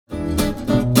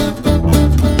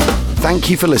Thank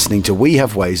you for listening to We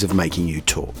Have Ways of Making You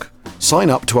Talk. Sign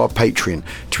up to our Patreon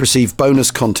to receive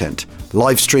bonus content,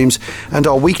 live streams, and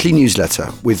our weekly newsletter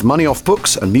with money off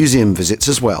books and museum visits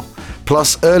as well,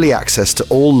 plus early access to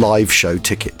all live show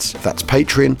tickets. That's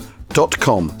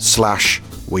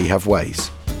patreon.com/wehaveways.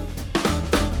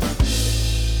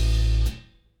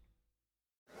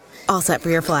 All set for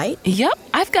your flight? Yep,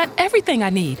 I've got everything I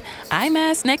need. Eye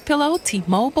mask, neck pillow,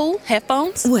 T-Mobile,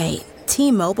 headphones. Wait,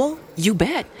 T-Mobile? You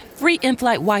bet. Free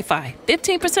in-flight Wi-Fi.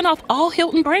 15% off all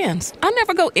Hilton brands. I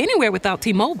never go anywhere without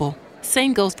T-Mobile.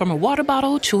 Same goes from a water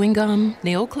bottle, chewing gum,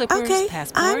 nail clippers, Okay,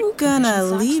 passport. I'm gonna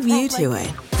leave you to it.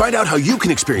 Find out how you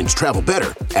can experience travel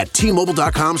better at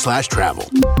T-Mobile.com/travel.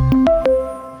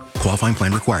 Qualifying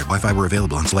plan required. Wi-Fi were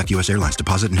available on select U.S. airlines.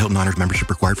 Deposit and Hilton Honors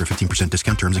membership required for 15%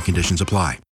 discount. Terms and conditions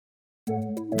apply.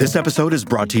 This episode is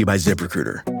brought to you by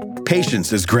ZipRecruiter.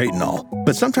 Patience is great and all,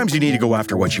 but sometimes you need to go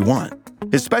after what you want,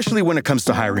 especially when it comes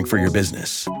to hiring for your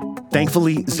business.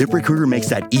 Thankfully, ZipRecruiter makes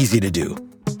that easy to do.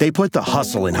 They put the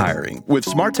hustle in hiring with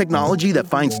smart technology that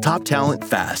finds top talent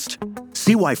fast.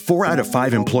 See why 4 out of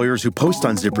 5 employers who post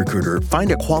on ZipRecruiter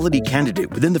find a quality candidate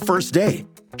within the first day.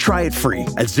 Try it free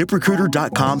at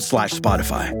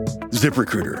ZipRecruiter.com/Spotify.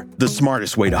 ZipRecruiter, the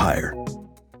smartest way to hire.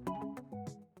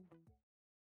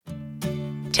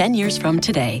 10 years from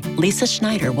today, Lisa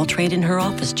Schneider will trade in her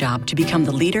office job to become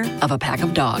the leader of a pack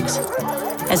of dogs.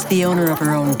 As the owner of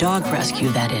her own dog rescue,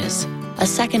 that is. A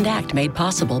second act made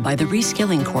possible by the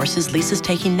reskilling courses Lisa's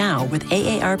taking now with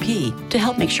AARP to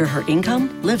help make sure her income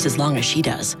lives as long as she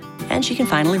does. And she can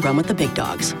finally run with the big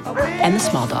dogs. And the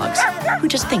small dogs, who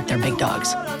just think they're big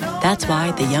dogs. That's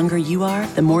why the younger you are,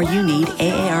 the more you need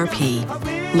AARP.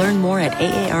 Learn more at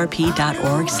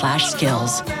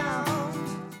aarp.org/skills.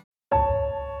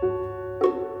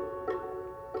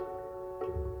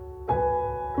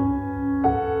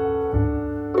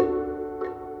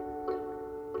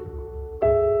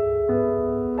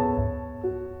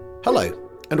 Hello,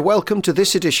 and welcome to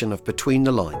this edition of Between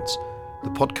the Lines,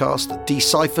 the podcast that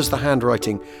deciphers the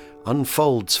handwriting,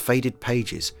 unfolds faded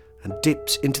pages, and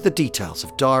dips into the details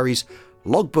of diaries,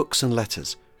 logbooks and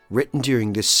letters written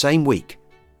during this same week,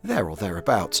 there or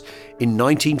thereabouts, in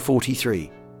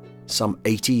 1943, some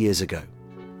 80 years ago.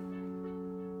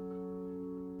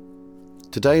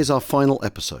 Today is our final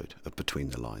episode of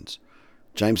Between the Lines.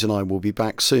 James and I will be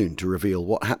back soon to reveal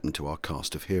what happened to our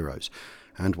cast of heroes,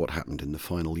 and what happened in the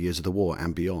final years of the war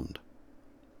and beyond.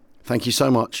 Thank you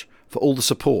so much for all the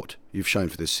support you've shown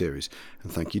for this series,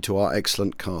 and thank you to our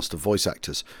excellent cast of voice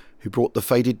actors who brought the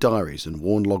faded diaries and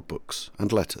worn logbooks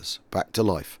and letters back to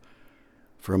life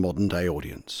for a modern-day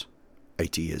audience,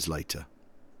 80 years later.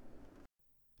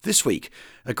 This week,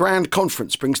 a grand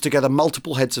conference brings together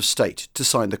multiple heads of state to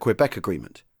sign the Quebec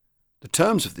Agreement. The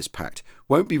terms of this pact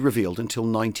won't be revealed until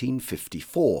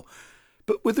 1954,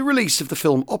 but with the release of the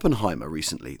film Oppenheimer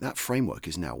recently, that framework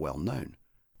is now well known.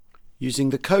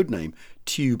 Using the codename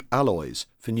Tube Alloys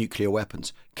for nuclear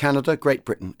weapons, Canada, Great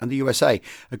Britain and the USA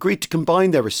agreed to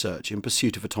combine their research in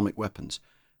pursuit of atomic weapons,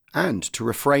 and to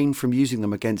refrain from using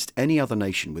them against any other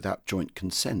nation without joint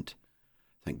consent.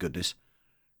 Thank goodness.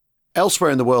 Elsewhere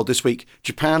in the world this week,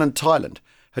 Japan and Thailand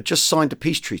had just signed a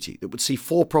peace treaty that would see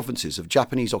 4 provinces of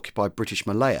Japanese-occupied British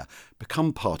Malaya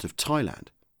become part of Thailand.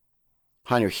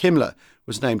 Heinrich Himmler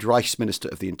was named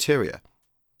Reichsminister of the Interior,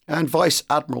 and Vice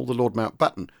Admiral the Lord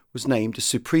Mountbatten was named as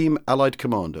Supreme Allied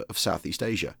Commander of Southeast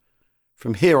Asia.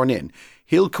 From here on in,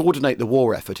 he'll coordinate the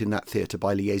war effort in that theatre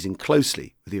by liaising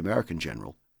closely with the American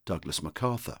General Douglas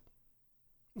MacArthur.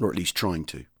 Or at least trying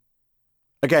to.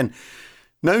 Again,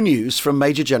 no news from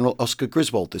Major General Oscar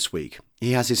Griswold this week.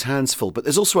 He has his hands full, but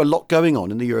there's also a lot going on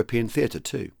in the European theatre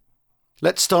too.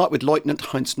 Let's start with Lieutenant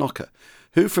Heinz Nocker,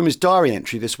 who from his diary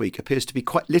entry this week appears to be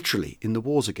quite literally in the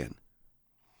wars again.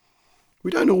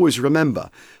 We don't always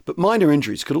remember, but minor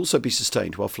injuries could also be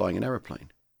sustained while flying an aeroplane,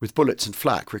 with bullets and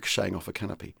flak ricocheting off a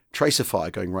canopy, tracer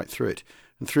fire going right through it,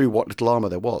 and through what little armour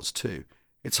there was too.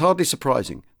 It's hardly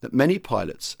surprising that many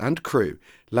pilots and crew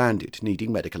landed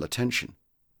needing medical attention.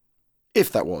 If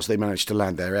that was, they managed to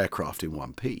land their aircraft in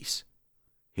one piece.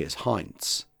 Here's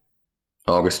Heinz.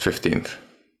 August 15th.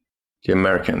 The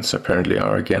Americans apparently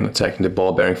are again attacking the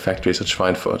ball-bearing factories at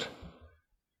Schweinfurt.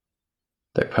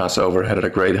 They pass overhead at a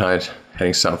great height,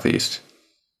 heading southeast.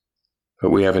 But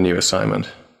we have a new assignment.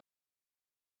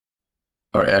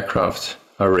 Our aircraft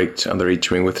are rigged under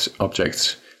each wing with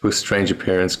objects whose strange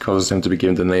appearance causes them to be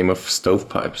given the name of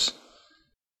stovepipes.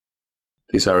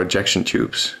 These are ejection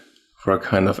tubes for a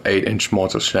kind of 8-inch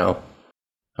mortar shell,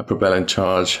 a propellant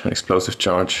charge, an explosive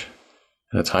charge,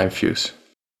 and a time fuse.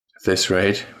 At this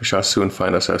rate, we shall soon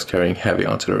find ourselves carrying heavy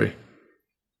artillery.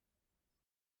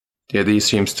 The idea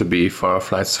seems to be for our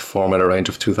flights to form at a range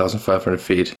of 2,500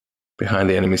 feet behind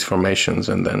the enemy's formations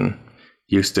and then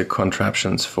use the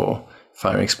contraptions for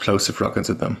firing explosive rockets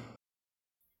at them.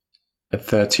 At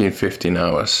 13:15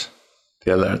 hours,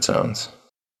 the alert sounds.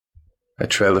 I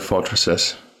trail the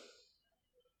fortresses.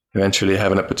 Eventually I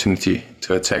have an opportunity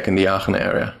to attack in the Aachen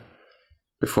area.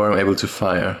 Before I'm able to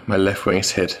fire, my left wing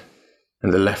is hit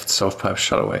and the left stovepipe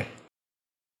shot away.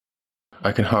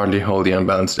 I can hardly hold the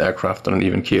unbalanced aircraft on an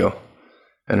even keel,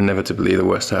 and inevitably the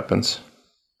worst happens.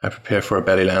 I prepare for a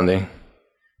belly landing.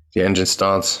 The engine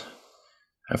starts.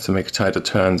 I have to make tighter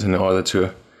turns in order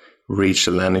to reach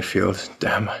the landing field.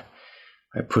 Damn,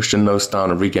 I push the nose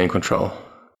down and regain control.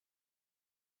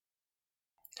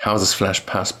 Houses flash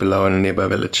past below in a nearby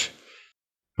village.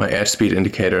 My airspeed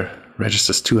indicator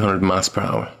registers 200 miles per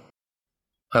hour.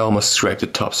 I almost scrape the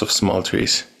tops of small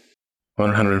trees.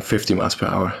 150 miles per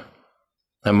hour.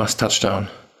 I must touch down.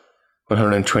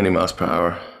 120 miles per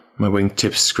hour. My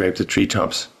wingtips scrape the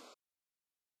treetops.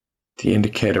 The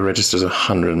indicator registers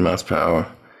 100 miles per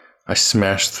hour. I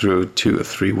smash through 2 or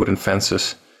 3 wooden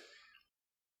fences.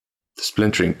 The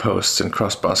splintering posts and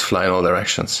crossbars fly in all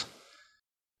directions.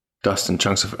 Dust and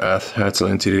chunks of earth hurtle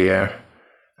into the air.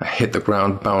 I hit the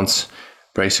ground, bounce,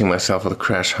 bracing myself for the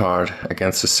crash hard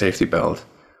against the safety belt,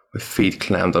 with feet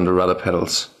clamped on the rudder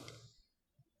pedals.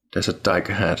 There's a dike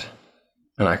ahead,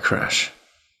 and I crash.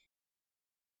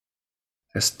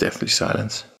 There's deathly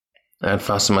silence. I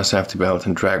unfasten my safety belt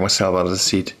and drag myself out of the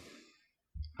seat.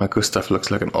 My Gustav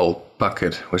looks like an old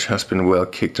bucket which has been well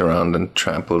kicked around and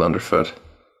trampled underfoot.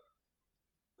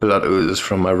 Blood oozes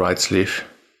from my right sleeve.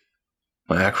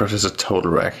 My aircraft is a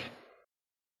total wreck.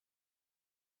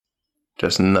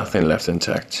 There's nothing left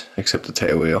intact except the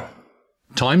tail wheel.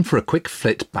 Time for a quick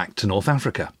flit back to North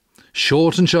Africa.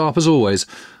 Short and sharp as always,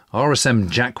 RSM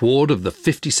Jack Ward of the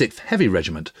 56th Heavy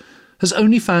Regiment has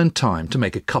only found time to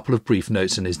make a couple of brief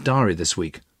notes in his diary this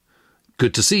week.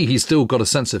 Good to see he's still got a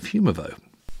sense of humour though.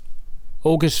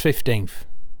 August 15th.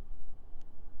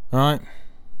 Right,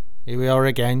 here we are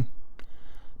again.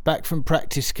 Back from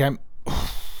practice camp.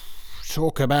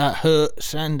 Talk about hurt,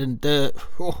 sand and dirt.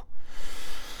 Oh.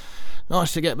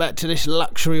 Nice to get back to this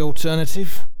luxury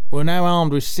alternative. We're now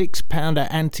armed with 6-pounder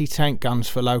anti-tank guns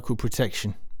for local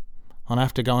protection. I'll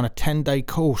have to go on a 10-day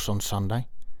course on Sunday,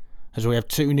 as we have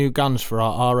 2 new guns for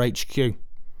our RHQ.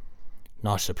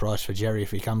 Nice surprise for Jerry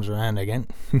if he comes around again.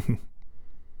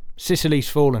 Sicily's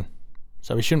fallen,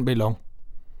 so we shouldn't be long.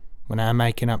 We're now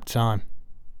making up time.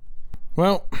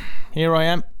 Well, here I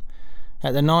am,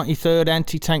 at the 93rd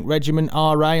Anti-Tank Regiment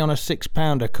RA on a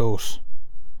 6-pounder course.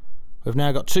 We've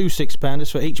now got 2 6-pounders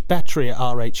for each battery at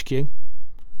RHQ,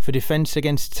 for defence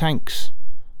against tanks.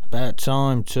 About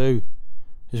time too,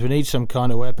 as we need some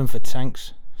kind of weapon for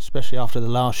tanks, especially after the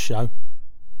last show.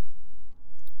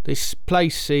 This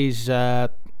place is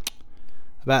about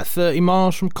 30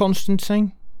 miles from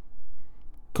Constantine.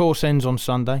 Course ends on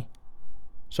Sunday,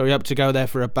 so we hope to go there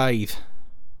for a bathe.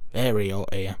 Very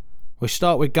hot here. We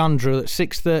start with gun drill at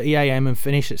 6:30 AM and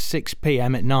finish at 6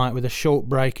 PM at night with a short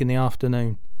break in the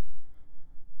afternoon.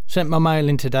 Sent my mail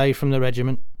in today from the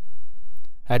regiment.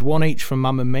 Had 1 each from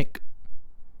Mum and Mick.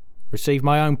 Received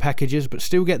my own packages, but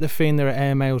still get the feeling there are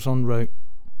airmails en route.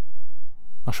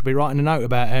 I shall be writing a note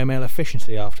about airmail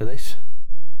efficiency after this.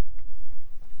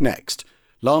 Next,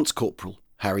 Lance Corporal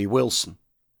Harry Wilson.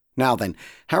 Now then,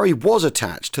 Harry was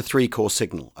attached to 3 Corps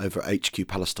Signal over HQ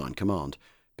Palestine Command,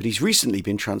 but he's recently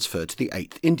been transferred to the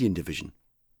 8th Indian Division.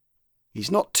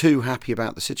 He's not too happy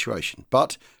about the situation,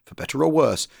 but, for better or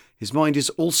worse, his mind is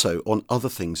also on other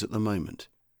things at the moment.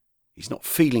 He's not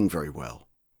feeling very well.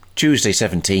 Tuesday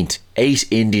 17th, 8th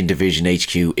Indian Division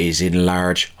HQ is in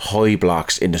large, high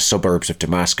blocks in the suburbs of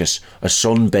Damascus, a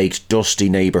sun-baked, dusty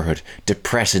neighbourhood,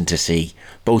 depressing to see.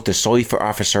 Both the Cypher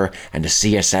officer and the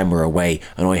CSM were away,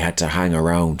 and I had to hang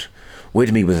around.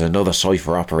 With me was another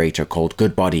Cypher operator called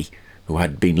Goodbody, who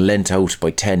had been lent out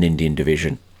by 10 Indian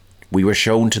Division. We were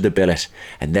shown to the billet,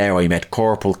 and there I met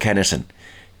Corporal Kennison.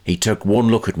 He took one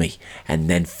look at me, and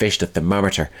then fished a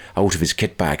thermometer out of his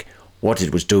kit bag. What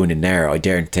it was doing in there, I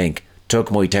daren't think.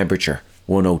 Took my temperature,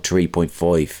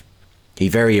 103.5. He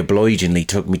very obligingly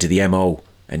took me to the MO,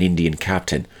 an Indian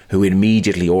captain, who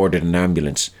immediately ordered an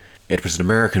ambulance. It was an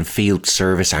American Field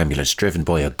Service ambulance driven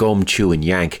by a gum-chewing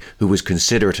Yank who was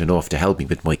considerate enough to help me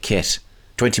with my kit.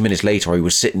 20 minutes later, I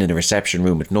was sitting in a reception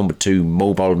room at number 2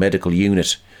 Mobile Medical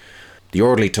Unit. The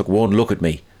orderly took one look at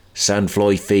me.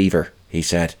 "Sandfly fever," he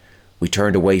said. "We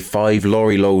turned away 5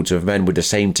 lorry loads of men with the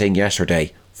same thing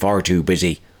yesterday. Far too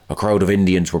busy. A crowd of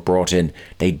Indians were brought in.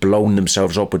 They'd blown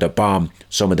themselves up with a bomb.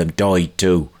 Some of them died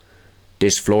too.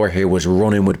 This floor here was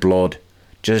running with blood.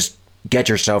 Just "Get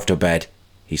yourself to bed,"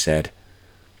 he said.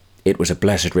 It was a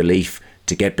blessed relief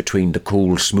to get between the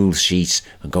cool, smooth sheets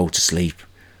and go to sleep.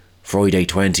 Friday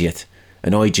 20th,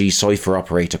 an IG cipher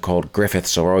operator called Griffith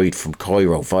Soroid from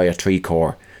Cairo via 3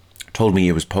 Corps told me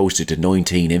he was posted to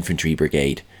 19 Infantry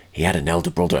Brigade. He had an elder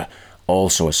brother,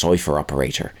 also a cipher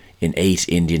operator, in 8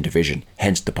 Indian Division,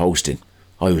 hence the posting.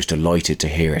 I was delighted to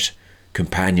hear it.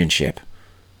 Companionship,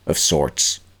 of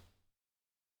sorts.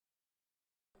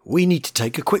 We need to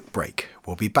take a quick break.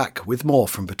 We'll be back with more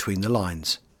from Between the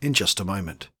Lines in just a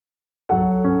moment.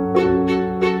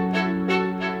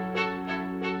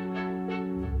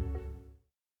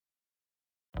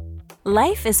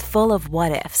 Life is full of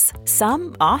what-ifs.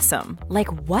 Some awesome,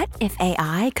 like what if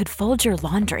AI could fold your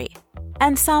laundry?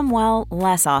 And some, well,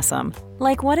 less awesome,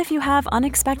 like what if you have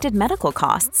unexpected medical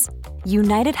costs?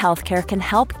 United Healthcare can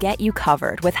help get you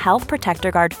covered with Health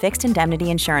Protector Guard fixed indemnity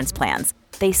insurance plans.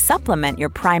 They supplement your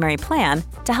primary plan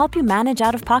to help you manage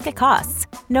out-of-pocket costs.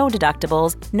 No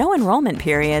deductibles, no enrollment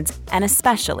periods, and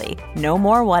especially no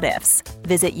more what-ifs.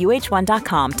 Visit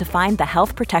uh1.com to find the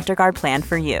Health Protector Guard plan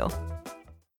for you.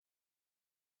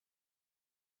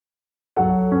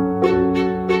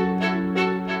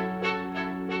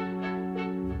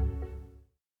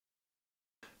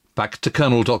 Back to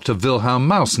Colonel Dr. Wilhelm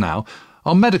Maus now,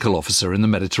 our medical officer in the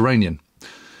Mediterranean.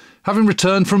 Having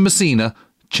returned from Messina,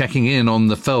 checking in on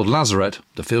the Feldlazaret,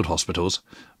 the field hospitals,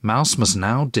 Maus must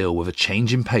now deal with a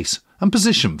change in pace and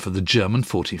position for the German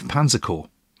 14th Panzer Corps.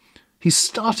 He's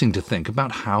starting to think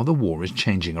about how the war is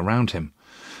changing around him,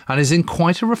 and is in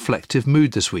quite a reflective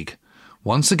mood this week,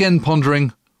 once again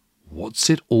pondering, what's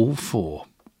it all for?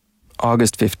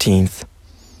 August 15th.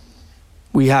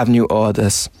 We have new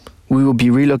orders. We will be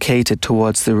relocated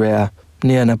towards the rear,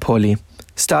 near Napoli,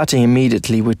 starting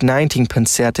immediately with 19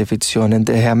 Panzerdivision and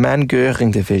the Hermann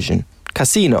Göring Division,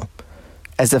 Cassino,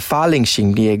 as the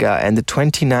Fallschirmjäger and the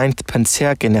 29th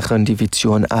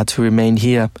Panzergeneral-Division are to remain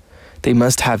here. They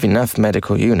must have enough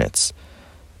medical units.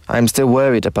 I am still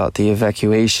worried about the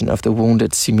evacuation of the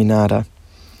wounded Seminara.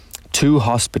 2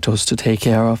 hospitals to take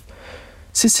care of.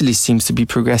 Sicily seems to be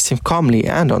progressing calmly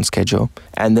and on schedule,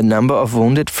 and the number of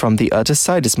wounded from the other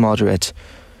side is moderate.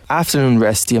 Afternoon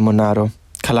rest near Monaro,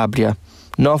 Calabria,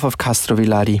 north of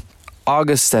Castrovillari,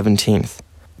 August 17th.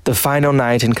 The final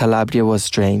night in Calabria was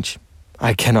strange.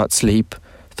 I cannot sleep.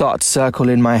 Thoughts circle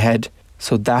in my head.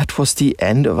 So that was the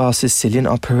end of our Sicilian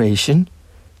operation?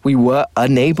 We were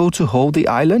unable to hold the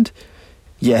island?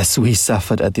 Yes, we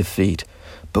suffered a defeat.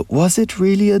 But was it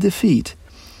really a defeat?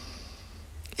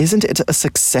 Isn't it a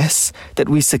success that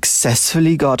we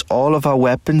successfully got all of our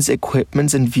weapons,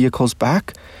 equipments and vehicles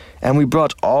back? And we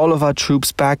brought all of our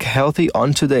troops back healthy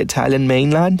onto the Italian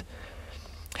mainland?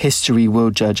 History will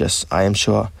judge us, I am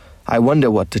sure. I wonder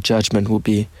what the judgment will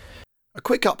be. A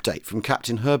quick update from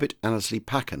Captain Herbert Annesley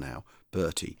Packer now,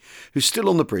 Bertie, who's still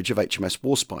on the bridge of HMS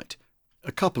Warspite.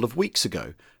 A couple of weeks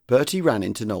ago, Bertie ran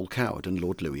into Noel Coward and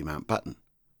Lord Louis Mountbatten.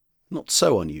 Not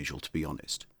so unusual, to be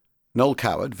honest. Noel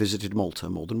Coward visited Malta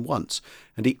more than once,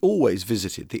 and he always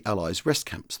visited the Allies' rest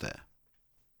camps there.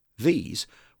 These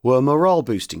were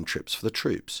morale-boosting trips for the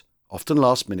troops, often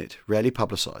last-minute, rarely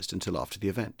publicised until after the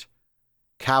event.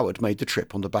 Coward made the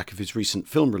trip on the back of his recent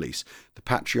film release, The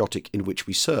Patriotic in Which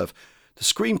We Serve, the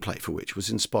screenplay for which was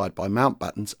inspired by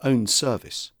Mountbatten's own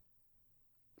service.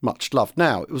 Much loved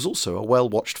now, it was also a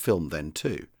well-watched film then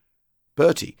too.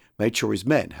 Bertie made sure his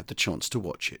men had the chance to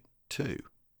watch it too.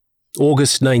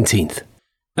 August 19th.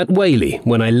 At Whaley,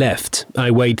 when I left, I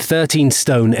weighed 13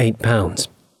 stone 8 pounds.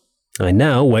 I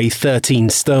now weigh 13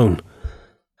 stone.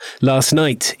 Last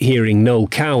night, hearing Noel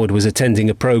Coward was attending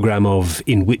a programme of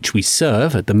In Which We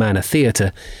Serve at the Manor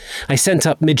Theatre, I sent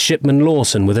up Midshipman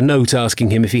Lawson with a note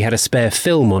asking him if he had a spare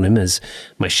film on him, as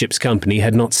my ship's company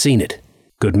had not seen it.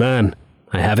 Good man,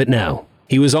 I have it now.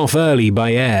 He was off early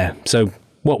by air, so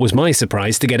what was my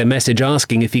surprise to get a message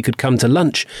asking if he could come to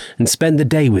lunch and spend the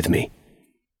day with me.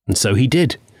 And so he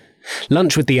did.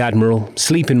 Lunch with the Admiral,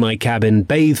 sleep in my cabin,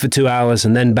 bathe for 2 hours,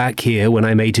 and then back here when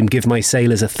I made him give my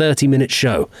sailors a 30-minute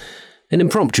show. An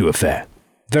impromptu affair.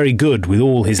 Very good with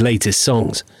all his latest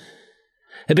songs.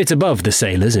 A bit above the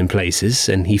sailors in places,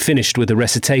 and he finished with a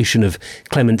recitation of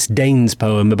Clemence Dane's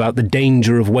poem about the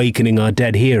danger of wakening our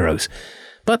dead heroes.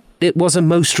 But it was a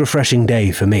most refreshing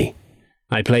day for me.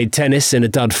 I played tennis in a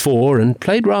dud 4 and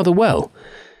played rather well.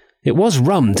 It was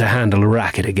rum to handle a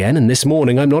racket again, and this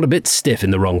morning I'm not a bit stiff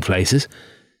in the wrong places.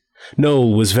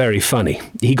 Noel was very funny.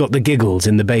 He got the giggles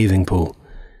in the bathing pool.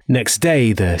 Next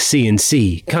day, the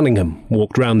C&C, Cunningham,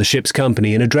 walked round the ship's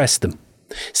company and addressed them.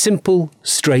 Simple,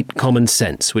 straight common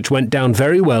sense, which went down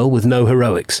very well with no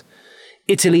heroics.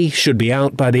 Italy should be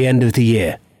out by the end of the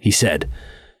year, he said.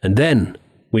 and then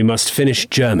we must finish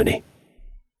Germany.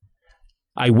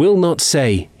 I will not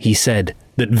say, he said,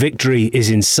 that victory is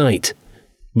in sight,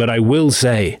 but I will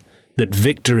say that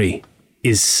victory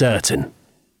is certain.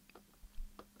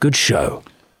 Good show.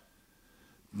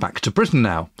 Back to Britain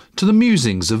now, to the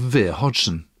musings of Vere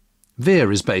Hodgson.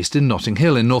 Vere is based in Notting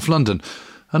Hill in North London,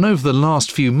 and over the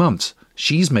last few months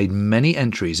she's made many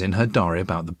entries in her diary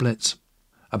about the Blitz,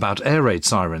 about air raid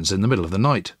sirens in the middle of the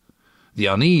night, the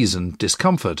unease and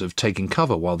discomfort of taking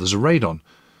cover while there's a raid on,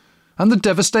 and the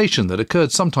devastation that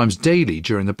occurred sometimes daily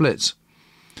during the Blitz.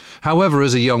 However,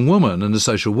 as a young woman and a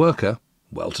social worker,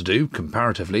 well-to-do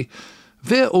comparatively,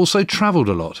 Vere also travelled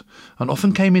a lot and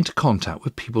often came into contact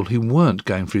with people who weren't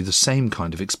going through the same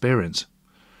kind of experience.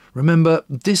 Remember,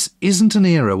 this isn't an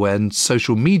era when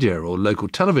social media or local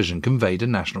television conveyed a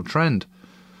national trend.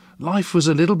 Life was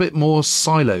a little bit more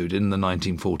siloed in the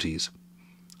 1940s.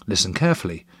 Listen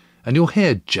carefully, and you'll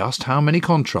hear just how many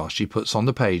contrasts she puts on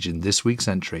the page in this week's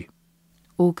entry.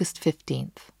 August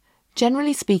 15th.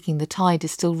 Generally speaking, the tide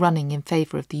is still running in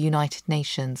favour of the United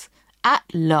Nations. At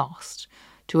last!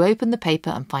 To open the paper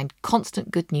and find constant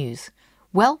good news.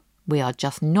 Well, we are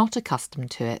just not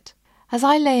accustomed to it. As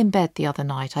I lay in bed the other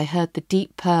night, I heard the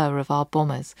deep purr of our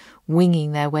bombers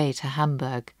winging their way to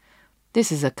Hamburg.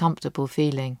 This is a comfortable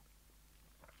feeling.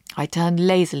 I turned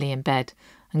lazily in bed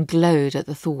and glowed at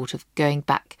the thought of going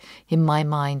back in my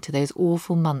mind to those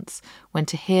awful months when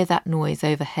to hear that noise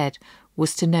overhead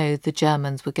was to know the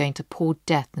Germans were going to pour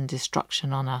death and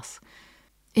destruction on us.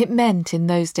 It meant, in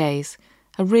those days,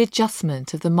 a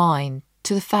readjustment of the mind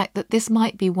to the fact that this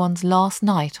might be one's last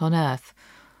night on earth,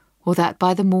 or that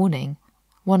by the morning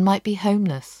one might be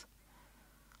homeless.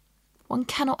 One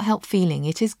cannot help feeling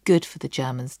it is good for the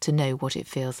Germans to know what it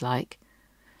feels like.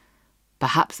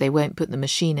 Perhaps they won't put the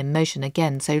machine in motion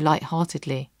again so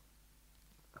light-heartedly.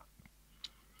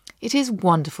 It is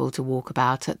wonderful to walk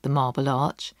about at the Marble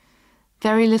Arch.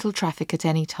 Very little traffic at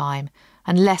any time,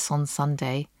 and less on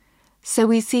Sunday, so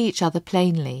we see each other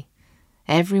plainly,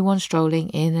 everyone strolling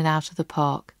in and out of the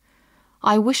park.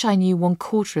 I wish I knew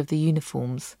 1/4 of the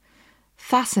uniforms.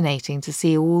 Fascinating to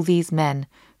see all these men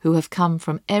who have come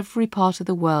from every part of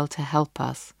the world to help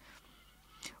us.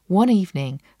 One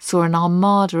evening saw an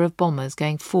armada of bombers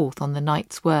going forth on the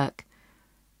night's work.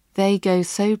 They go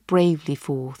so bravely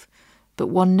forth, but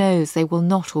one knows they will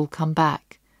not all come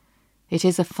back. It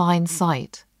is a fine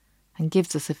sight and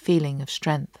gives us a feeling of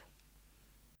strength.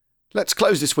 Let's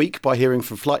close this week by hearing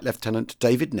from Flight Lieutenant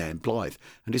David Nairn Blythe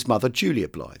and his mother Julia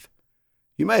Blythe.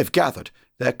 You may have gathered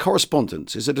their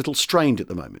correspondence is a little strained at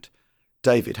the moment.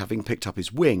 David, having picked up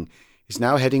his wing, is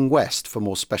now heading west for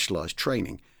more specialised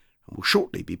training and will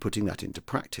shortly be putting that into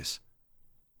practice.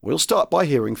 We'll start by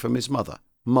hearing from his mother,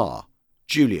 Ma,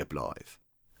 Julia Blythe.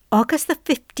 August the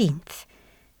 15th.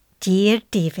 Dear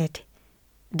David,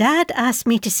 Dad asked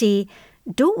me to say,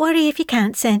 don't worry if you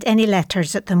can't send any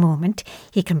letters at the moment.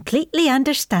 He completely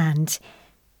understands.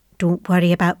 Don't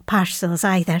worry about parcels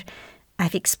either.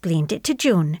 I've explained it to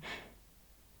Joan.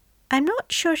 I'm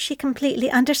not sure she completely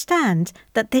understands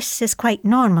that this is quite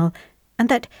normal and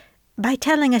that by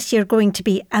telling us you're going to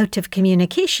be out of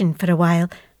communication for a while,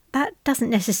 that doesn't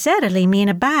necessarily mean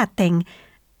a bad thing.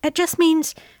 It just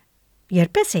means you're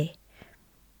busy.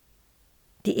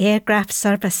 The aircraft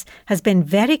service has been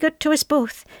very good to us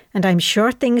both, and I'm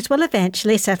sure things will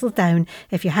eventually settle down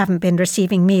if you haven't been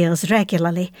receiving mails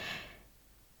regularly.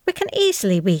 We can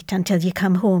easily wait until you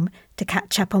come home to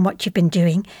catch up on what you've been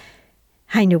doing.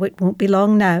 I know it won't be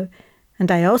long now,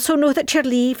 and I also know that your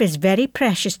leave is very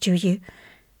precious to you.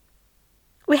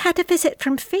 We had a visit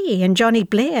from Faye and Johnny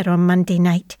Blair on Monday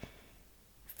night.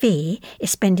 Faye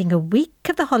is spending a week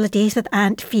of the holidays with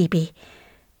Aunt Phoebe,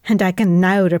 and I can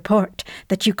now report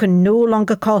that you can no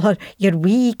longer call her your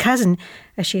wee cousin,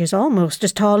 as she is almost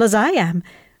as tall as I am.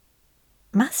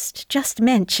 Must just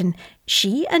mention,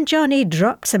 she and Johnny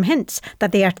dropped some hints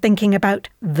that they are thinking about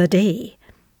the day.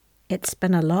 It's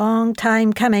been a long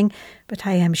time coming, but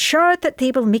I am sure that they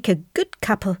will make a good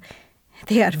couple.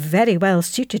 They are very well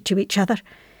suited to each other.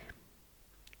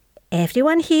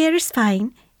 Everyone here is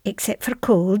fine, except for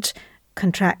colds,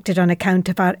 contracted on account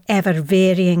of our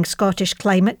ever-varying Scottish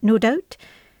climate, no doubt.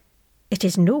 It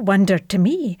is no wonder to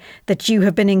me that you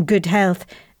have been in good health,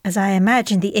 as I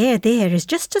imagine the air there is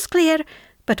just as clear,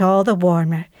 but all the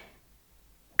warmer.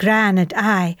 Gran and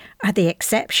I are the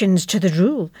exceptions to the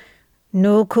rule.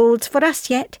 No colds for us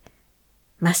yet.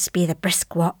 Must be the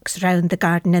brisk walks round the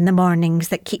garden in the mornings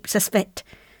that keeps us fit.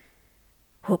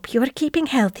 Hope you are keeping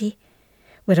healthy.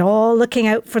 We're all looking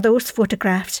out for those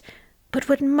photographs, but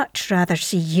would much rather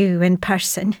see you in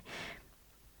person.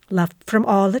 Love from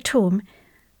all at home.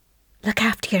 Look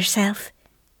after yourself.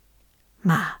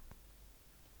 Ma.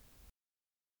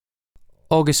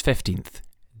 August 15th.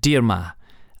 Dear Ma,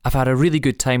 I've had a really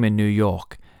good time in New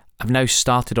York. I've now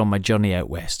started on my journey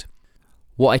out west.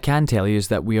 What I can tell you is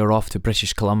that we are off to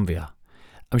British Columbia.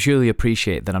 I'm sure you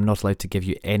appreciate that I'm not allowed to give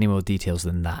you any more details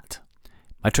than that.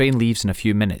 My train leaves in a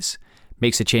few minutes,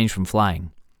 makes a change from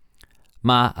flying.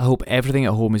 Ma, I hope everything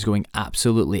at home is going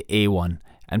absolutely A1,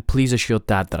 and please assure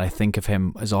Dad that I think of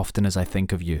him as often as I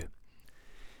think of you.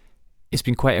 It's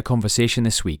been quite a conversation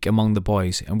this week among the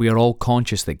boys, and we are all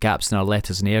conscious that gaps in our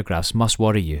letters and airgraphs must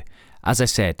worry you. As I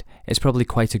said, it's probably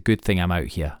quite a good thing I'm out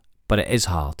here, but it is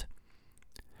hard.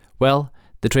 Well,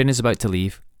 the train is about to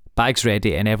leave, bags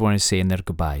ready, and everyone is saying their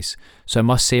goodbyes, so I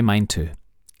must say mine too.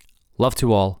 Love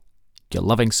to all, your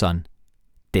loving son,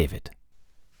 David.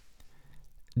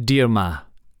 Dear Ma,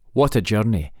 what a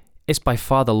journey. It's by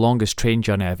far the longest train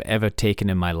journey I've ever taken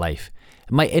in my life.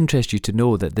 It might interest you to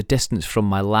know that the distance from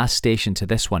my last station to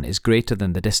this one is greater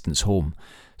than the distance home,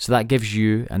 so that gives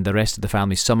you and the rest of the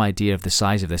family some idea of the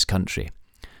size of this country.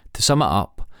 To sum it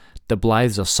up, the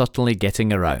Blythes are certainly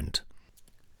getting around.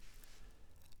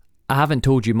 I haven't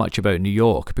told you much about New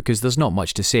York because there's not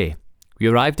much to say. We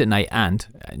arrived at night and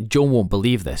Joan won't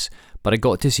believe this, but I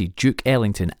got to see Duke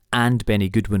Ellington and Benny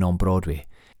Goodwin on Broadway.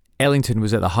 Ellington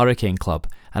was at the Hurricane Club,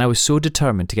 and I was so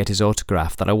determined to get his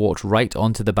autograph that I walked right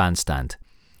onto the bandstand.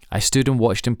 I stood and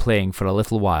watched him playing for a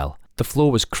little while. The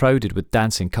floor was crowded with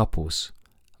dancing couples.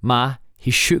 Ma,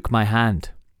 he shook my hand.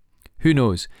 Who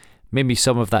knows, maybe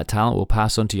some of that talent will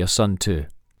pass on to your son too.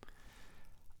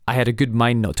 I had a good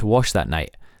mind not to wash that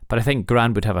night, but I think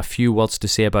Gran would have a few words to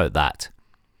say about that.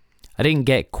 I didn't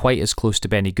get quite as close to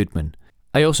Benny Goodman.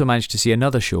 I also managed to see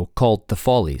another show called The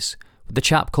Follies, with a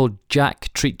chap called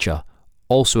Jack Treacher,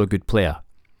 also a good player.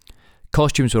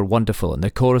 Costumes were wonderful, and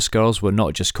the chorus girls were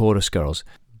not just chorus girls.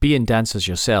 Being dancers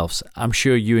yourselves, I'm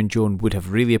sure you and Joan would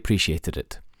have really appreciated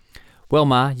it. Well,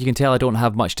 Ma, you can tell I don't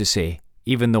have much to say,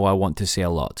 even though I want to say a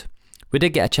lot. We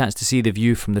did get a chance to see the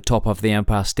view from the top of the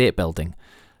Empire State Building,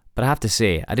 but I have to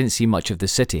say, I didn't see much of the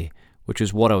city, which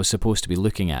was what I was supposed to be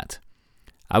looking at.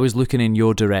 I was looking in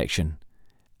your direction,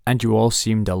 and you all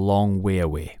seemed a long way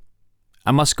away.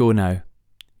 I must go now.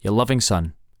 Your loving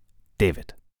son,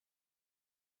 David.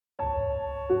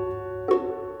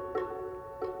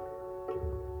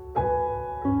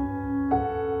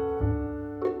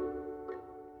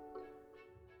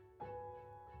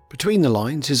 Between the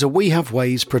Lines is a We Have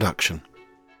Ways production.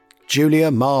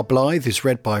 Julia Ma Blythe is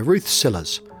read by Ruth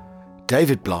Sillars.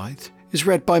 David Blythe is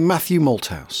read by Matthew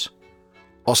Malthouse.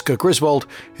 Oscar Griswold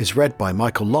is read by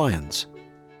Michael Lyons.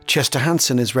 Chester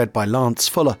Hansen is read by Lance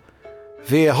Fuller.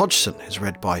 Via Hodgson is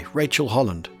read by Rachel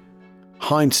Holland.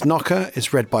 Heinz Knocker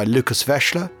is read by Lucas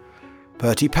Veschler.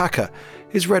 Bertie Packer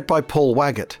is read by Paul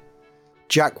Waggett.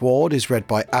 Jack Ward is read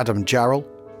by Adam Jarrell.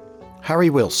 Harry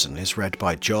Wilson is read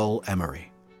by Joel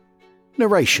Emery.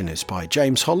 Narration is by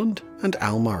James Holland and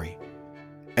Al Murray.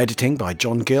 Editing by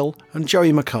John Gill and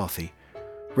Joey McCarthy.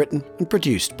 Written and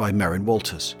produced by Merrin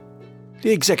Walters.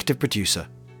 The executive producer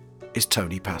is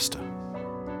Tony Pastor.